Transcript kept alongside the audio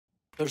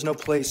There's no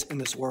place in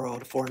this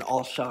world for an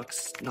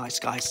all-shucks, nice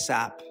guy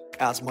sap,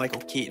 as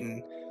Michael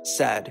Keaton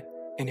said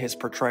in his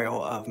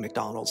portrayal of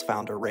McDonald's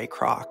founder Ray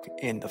Kroc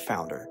in The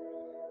Founder.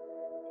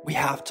 We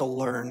have to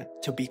learn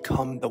to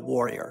become the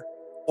warrior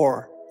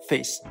or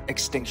face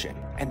extinction,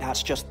 and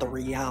that's just the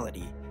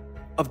reality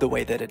of the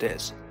way that it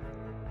is.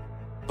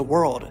 The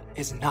world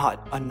is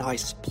not a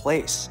nice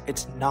place.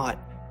 It's not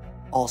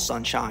all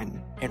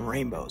sunshine and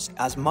rainbows,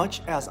 as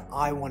much as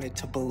I wanted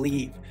to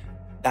believe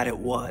that it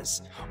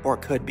was or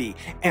could be.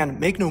 And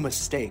make no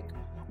mistake,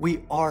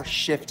 we are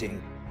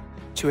shifting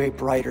to a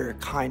brighter,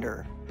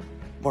 kinder,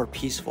 more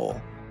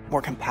peaceful,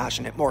 more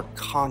compassionate, more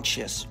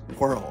conscious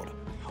world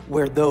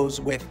where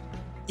those with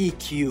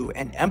EQ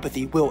and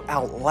empathy will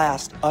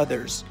outlast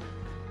others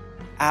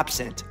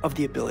absent of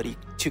the ability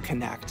to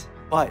connect.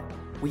 But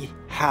we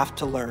have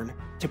to learn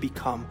to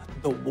become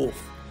the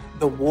wolf,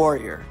 the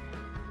warrior,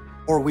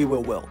 or we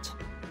will wilt.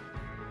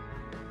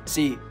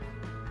 See,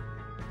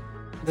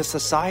 the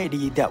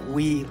society that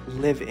we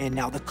live in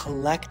now, the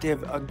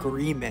collective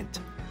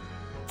agreement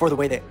for the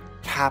way that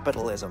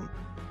capitalism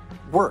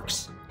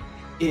works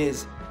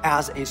is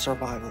as a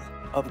survival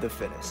of the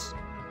fittest.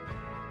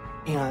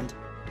 And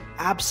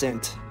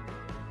absent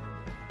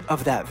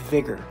of that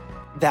vigor,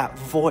 that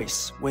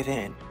voice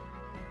within,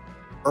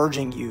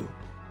 urging you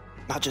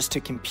not just to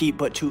compete,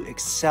 but to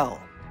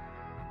excel,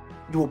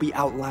 you will be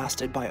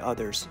outlasted by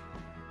others.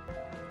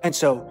 And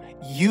so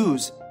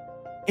use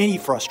any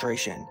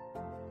frustration,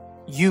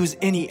 use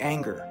any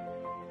anger,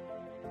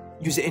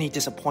 use any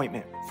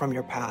disappointment from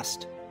your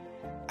past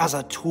as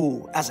a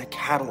tool, as a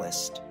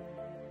catalyst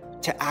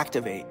to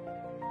activate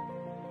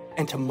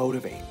and to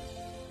motivate.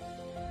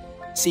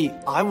 See,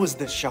 I was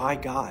the shy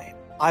guy.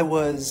 I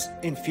was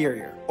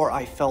inferior, or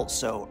I felt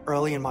so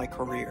early in my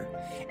career.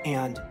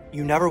 And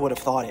you never would have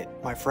thought it.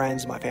 My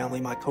friends, my family,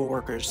 my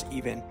coworkers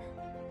even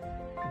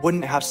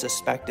wouldn't have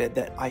suspected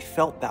that I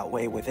felt that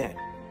way within.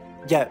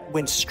 Yet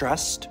when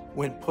stressed,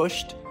 when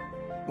pushed,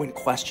 when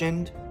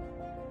questioned,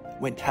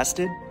 when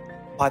tested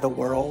by the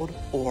world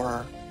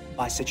or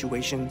by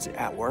situations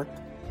at work,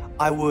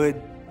 I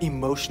would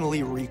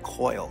emotionally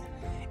recoil.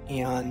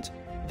 And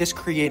this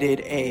created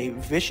a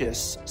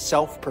vicious,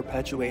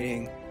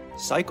 self-perpetuating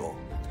cycle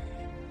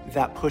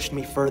that pushed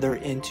me further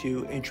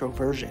into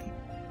introversion.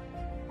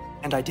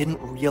 And I didn't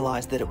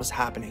realize that it was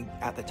happening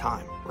at the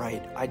time,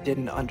 right? I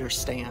didn't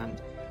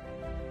understand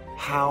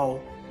how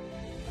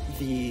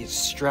the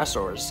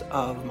stressors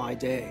of my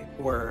day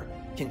were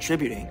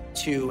contributing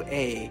to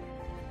a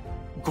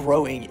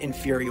growing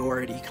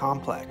inferiority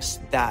complex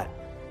that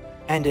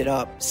ended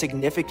up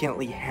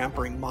significantly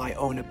hampering my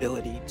own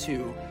ability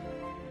to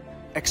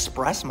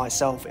express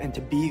myself and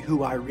to be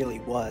who I really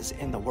was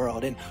in the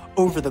world. And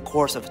over the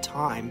course of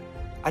time,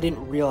 I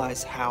didn't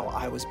realize how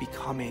I was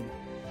becoming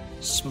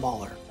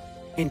smaller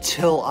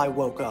until I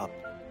woke up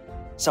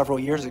several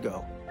years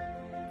ago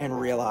and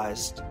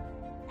realized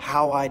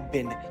how I'd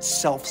been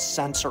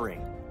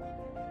self-censoring,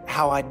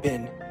 how I'd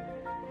been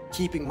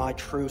keeping my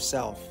true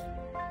self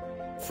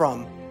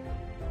from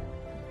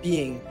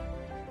being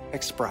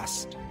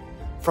expressed,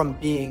 from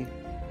being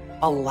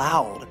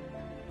allowed,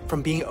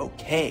 from being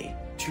okay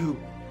to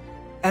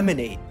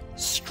emanate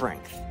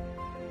strength.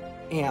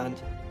 And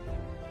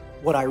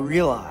what I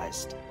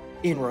realized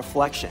in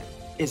reflection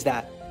is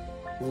that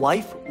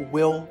life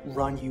will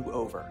run you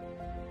over,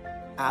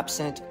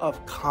 absent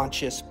of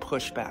conscious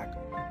pushback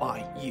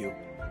by you.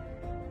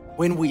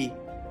 When we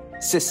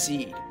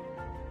secede,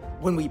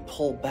 when we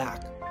pull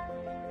back,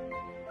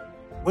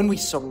 when we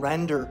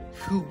surrender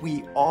who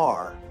we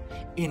are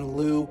in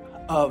lieu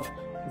of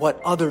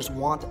what others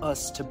want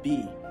us to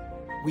be,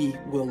 we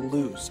will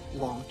lose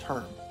long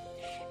term.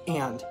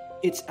 And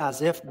it's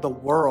as if the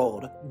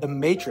world, the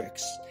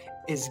matrix,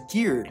 is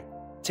geared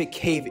to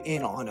cave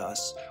in on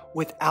us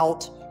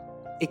without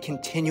a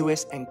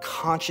continuous and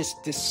conscious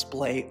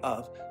display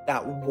of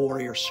that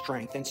warrior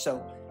strength. And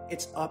so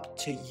it's up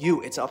to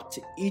you, it's up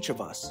to each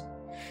of us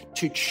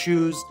to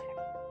choose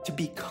to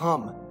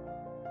become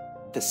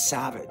the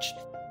savage,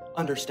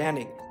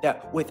 understanding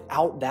that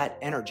without that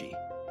energy,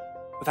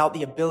 without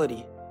the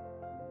ability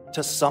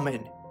to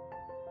summon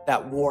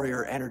that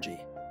warrior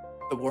energy,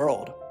 the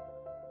world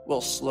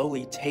will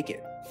slowly take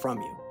it from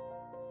you.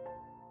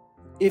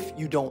 If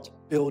you don't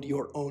build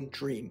your own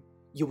dream,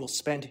 you will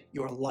spend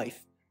your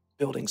life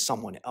building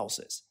someone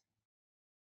else's.